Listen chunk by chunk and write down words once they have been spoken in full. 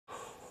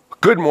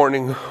Good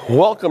morning.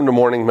 Welcome to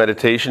Morning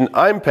Meditation.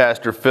 I'm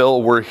Pastor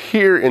Phil. We're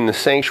here in the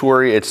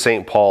sanctuary at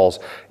St. Paul's.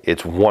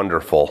 It's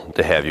wonderful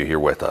to have you here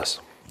with us.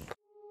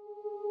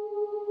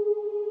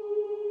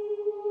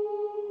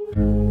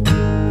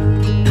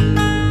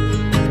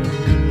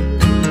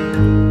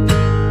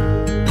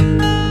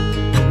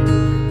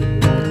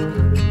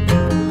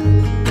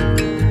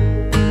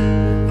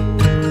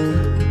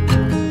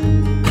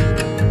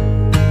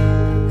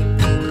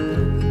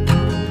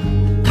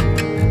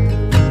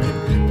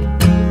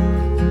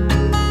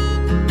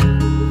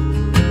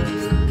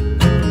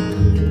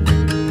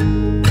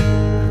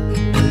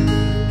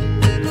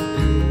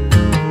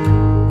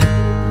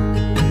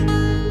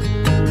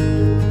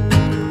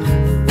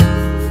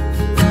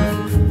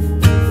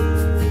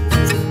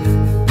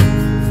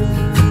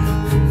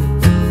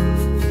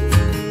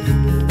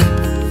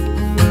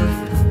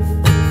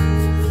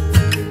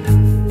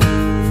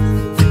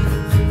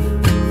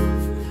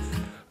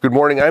 Good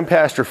morning, I'm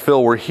Pastor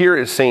Phil. We're here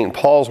at St.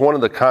 Paul's, one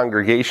of the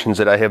congregations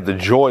that I have the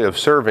joy of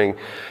serving,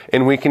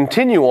 and we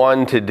continue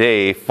on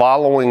today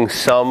following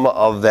some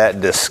of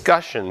that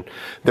discussion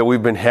that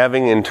we've been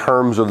having in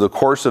terms of the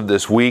course of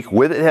this week,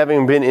 with it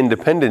having been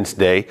Independence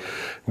Day,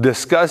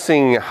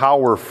 discussing how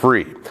we're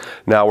free.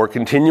 Now we're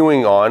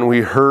continuing on.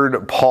 We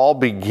heard Paul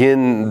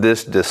begin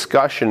this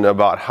discussion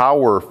about how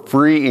we're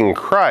free in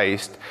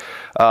Christ,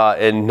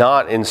 and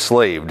not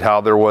enslaved, how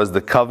there was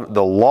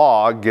the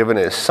law given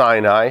at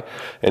Sinai,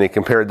 and he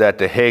compared that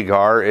to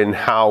Hagar, and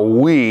how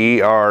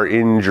we are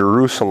in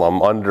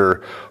Jerusalem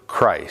under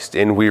Christ.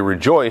 And we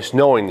rejoice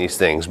knowing these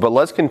things. But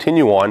let's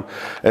continue on,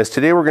 as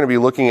today we're going to be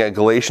looking at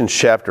Galatians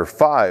chapter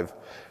 5,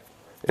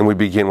 and we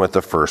begin with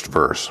the first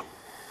verse.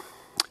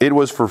 It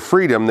was for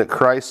freedom that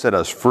Christ set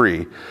us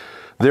free.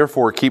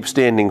 Therefore keep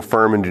standing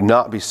firm and do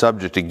not be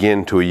subject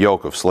again to a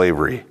yoke of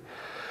slavery.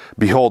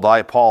 Behold,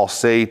 I, Paul,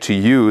 say to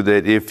you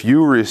that if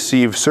you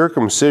receive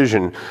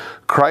circumcision,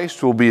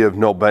 Christ will be of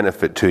no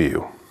benefit to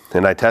you.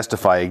 And I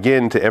testify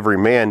again to every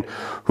man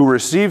who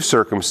receives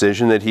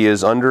circumcision that he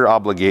is under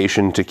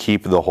obligation to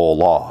keep the whole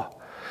law.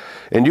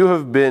 And you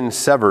have been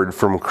severed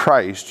from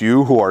Christ,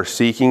 you who are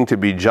seeking to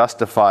be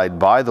justified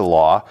by the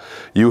law,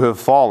 you have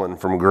fallen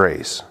from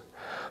grace.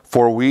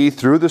 For we,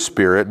 through the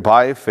Spirit,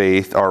 by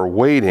faith, are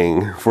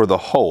waiting for the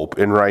hope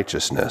in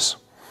righteousness.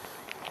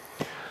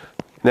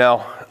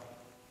 Now,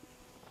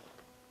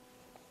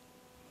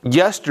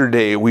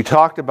 yesterday, we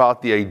talked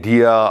about the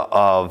idea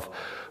of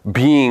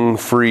being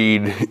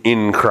freed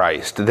in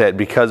Christ, that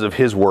because of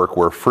His work,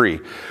 we're free.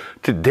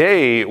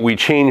 Today, we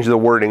change the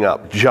wording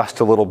up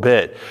just a little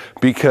bit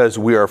because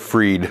we are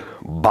freed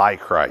by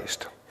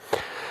Christ.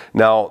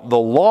 Now, the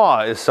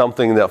law is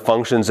something that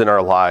functions in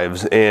our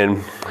lives,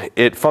 and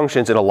it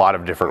functions in a lot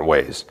of different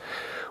ways.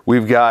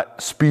 We've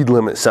got speed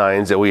limit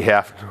signs that we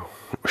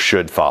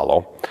should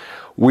follow.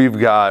 We've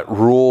got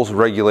rules,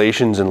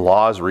 regulations, and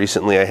laws.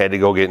 Recently, I had to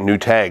go get new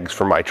tags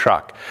for my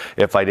truck.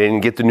 If I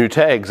didn't get the new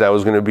tags, I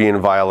was going to be in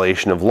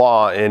violation of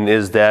law. And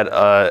is that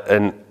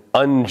an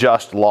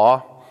unjust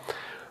law?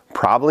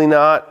 Probably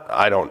not.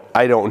 I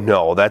don't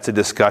know. That's a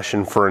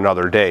discussion for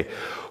another day.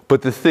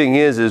 But the thing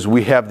is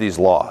we have these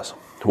laws.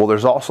 Well,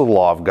 there's also the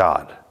law of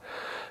God.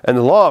 And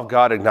the law of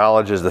God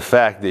acknowledges the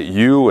fact that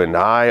you and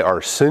I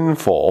are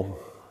sinful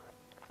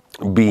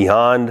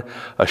beyond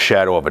a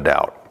shadow of a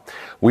doubt.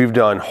 We've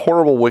done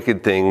horrible,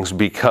 wicked things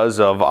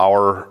because of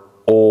our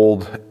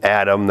old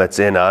Adam that's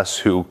in us,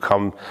 who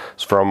comes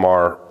from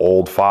our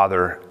old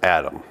father,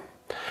 Adam.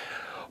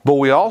 But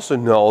we also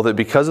know that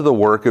because of the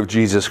work of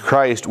Jesus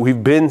Christ,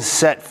 we've been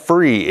set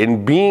free.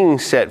 And being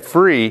set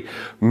free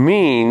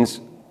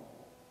means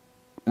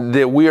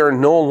that we are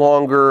no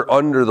longer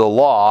under the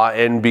law.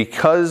 And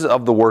because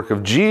of the work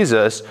of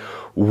Jesus,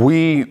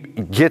 we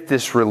get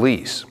this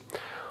release.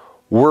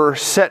 We're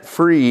set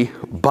free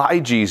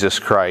by Jesus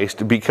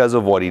Christ because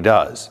of what He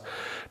does.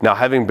 Now,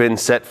 having been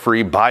set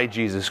free by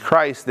Jesus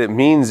Christ, that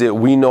means that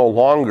we no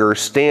longer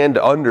stand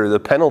under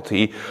the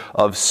penalty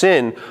of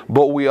sin,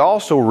 but we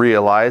also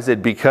realize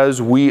that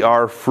because we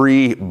are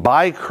free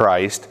by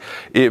Christ,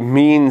 it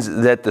means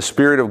that the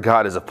Spirit of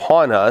God is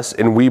upon us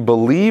and we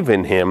believe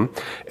in Him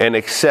and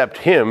accept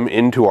Him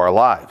into our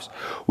lives.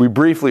 We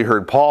briefly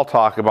heard Paul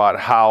talk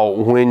about how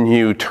when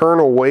you turn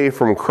away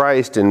from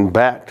Christ and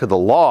back to the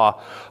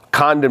law,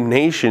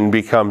 condemnation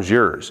becomes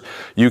yours.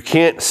 You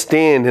can't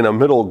stand in a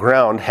middle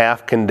ground,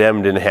 half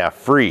condemned and half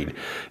freed.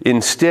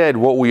 Instead,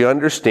 what we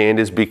understand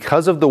is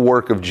because of the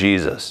work of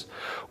Jesus,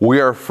 we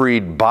are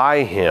freed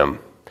by Him.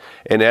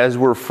 And as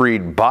we're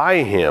freed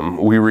by Him,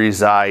 we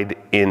reside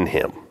in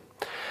Him.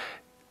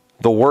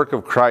 The work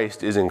of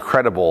Christ is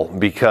incredible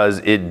because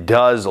it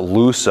does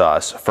loose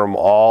us from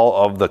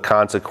all of the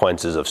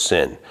consequences of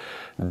sin.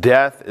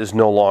 Death is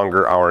no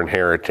longer our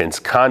inheritance.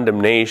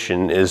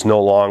 Condemnation is no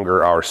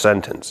longer our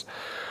sentence.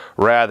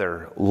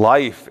 Rather,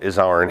 life is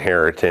our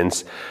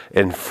inheritance,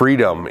 and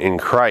freedom in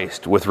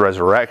Christ with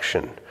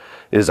resurrection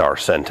is our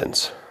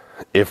sentence,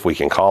 if we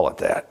can call it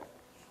that.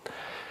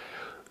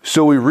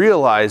 So we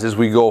realize as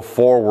we go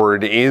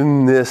forward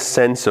in this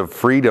sense of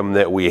freedom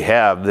that we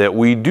have, that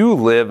we do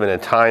live in a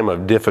time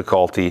of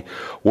difficulty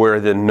where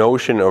the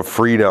notion of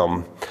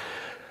freedom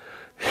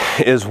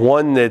is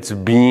one that's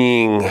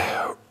being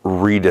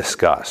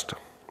rediscussed.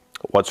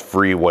 What's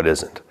free, what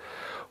isn't?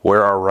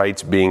 Where are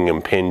rights being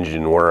impinged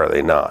and where are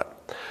they not?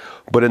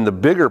 But in the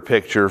bigger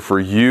picture, for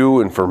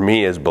you and for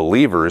me as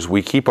believers,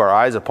 we keep our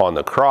eyes upon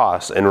the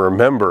cross and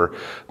remember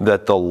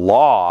that the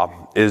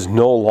law is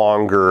no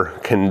longer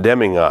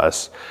condemning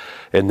us,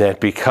 and that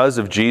because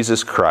of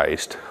Jesus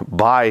Christ,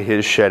 by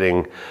his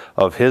shedding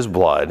of his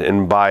blood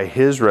and by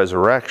his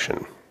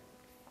resurrection,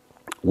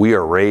 we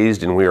are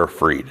raised and we are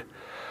freed.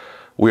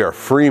 We are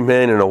free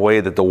men in a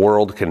way that the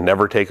world can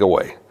never take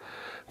away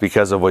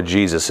because of what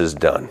Jesus has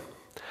done.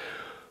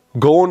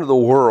 Go into the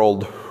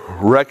world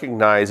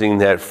recognizing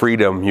that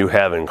freedom you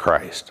have in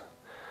Christ.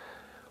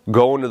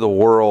 Go into the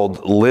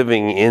world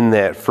living in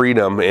that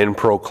freedom and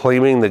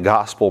proclaiming the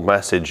gospel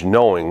message,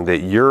 knowing that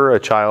you're a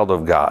child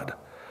of God.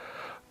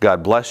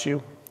 God bless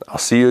you. I'll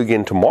see you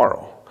again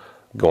tomorrow.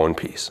 Go in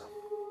peace.